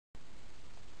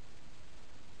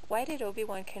why did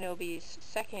Obi-Wan Kenobi's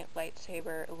second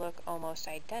lightsaber look almost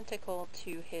identical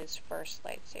to his first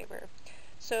lightsaber?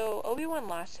 So Obi-Wan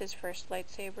lost his first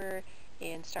lightsaber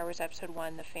in Star Wars Episode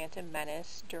 1, The Phantom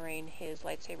Menace, during his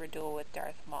lightsaber duel with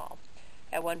Darth Maul.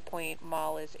 At one point,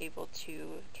 Maul is able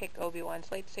to kick Obi-Wan's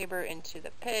lightsaber into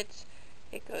the pit.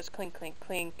 It goes clink, clink,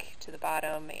 clink to the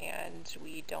bottom, and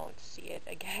we don't see it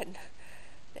again.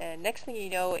 And next thing you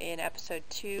know, in Episode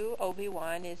 2,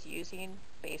 Obi-Wan is using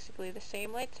basically the same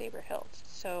lightsaber hilt.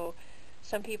 So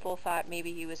some people thought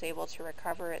maybe he was able to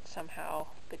recover it somehow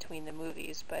between the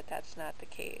movies, but that's not the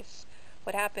case.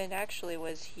 What happened actually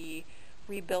was he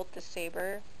rebuilt the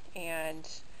saber and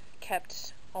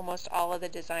kept almost all of the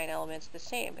design elements the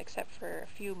same, except for a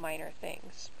few minor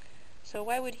things. So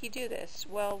why would he do this?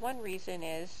 Well, one reason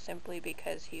is simply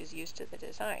because he was used to the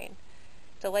design.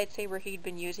 The lightsaber he'd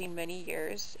been using many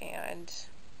years, and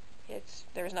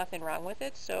there's nothing wrong with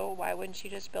it, so why wouldn't you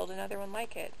just build another one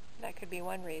like it? That could be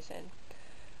one reason.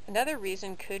 Another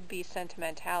reason could be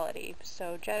sentimentality.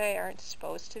 So Jedi aren't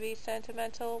supposed to be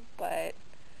sentimental, but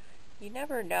you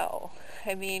never know.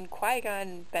 I mean,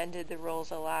 Qui-Gon bended the rules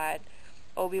a lot.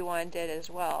 Obi-Wan did as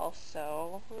well,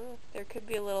 so there could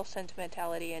be a little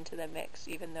sentimentality into the mix,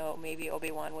 even though maybe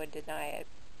Obi-Wan would deny it.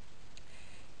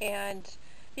 And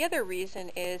the other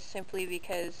reason is simply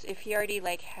because if he already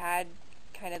had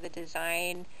kind of the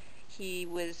design, he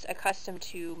was accustomed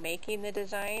to making the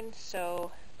design,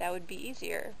 so that would be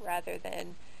easier rather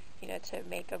than, to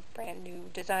make a brand new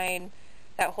design.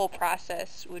 That whole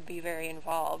process would be very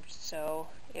involved, so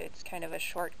it's kind of a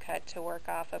shortcut to work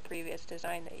off a previous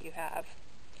design that you have.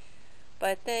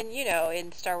 But then,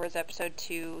 in Star Wars Episode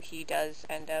 2, he does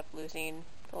end up losing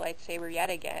the lightsaber yet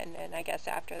again, and I guess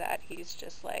after that he's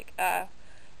just like,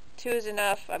 2 is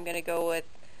enough, I'm going to go with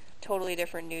totally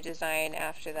different new design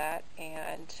after that,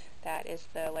 and that is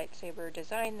the lightsaber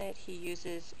design that he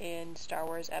uses in Star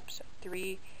Wars Episode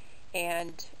 3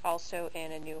 and also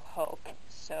in A New Hope.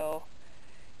 So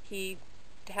he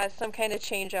has some kind of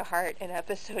change of heart in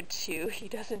Episode 2. He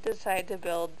doesn't decide to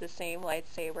build the same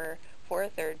lightsaber for a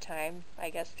third time.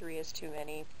 I guess 3 is too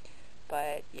many.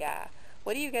 But yeah,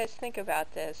 what do you guys think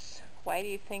about this? Why do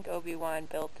you think Obi-Wan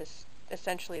built this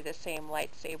essentially the same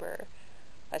lightsaber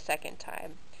a second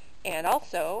time? And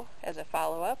also, as a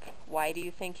follow-up, why do you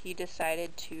think he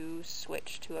decided to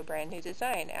switch to a brand new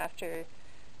design after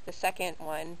the second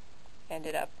one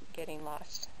ended up getting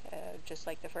lost, just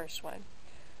like the first one?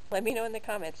 Let me know in the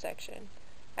comments section.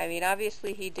 I mean,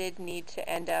 obviously he did need to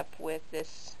end up with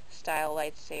this style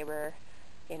lightsaber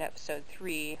in Episode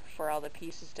 3 for all the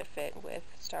pieces to fit with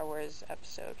Star Wars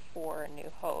Episode 4, A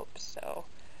New Hope, so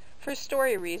for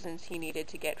story reasons he needed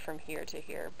to get from here to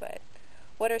here, but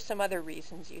what are some other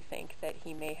reasons you think that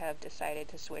he may have decided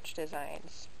to switch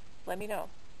designs? Let me know.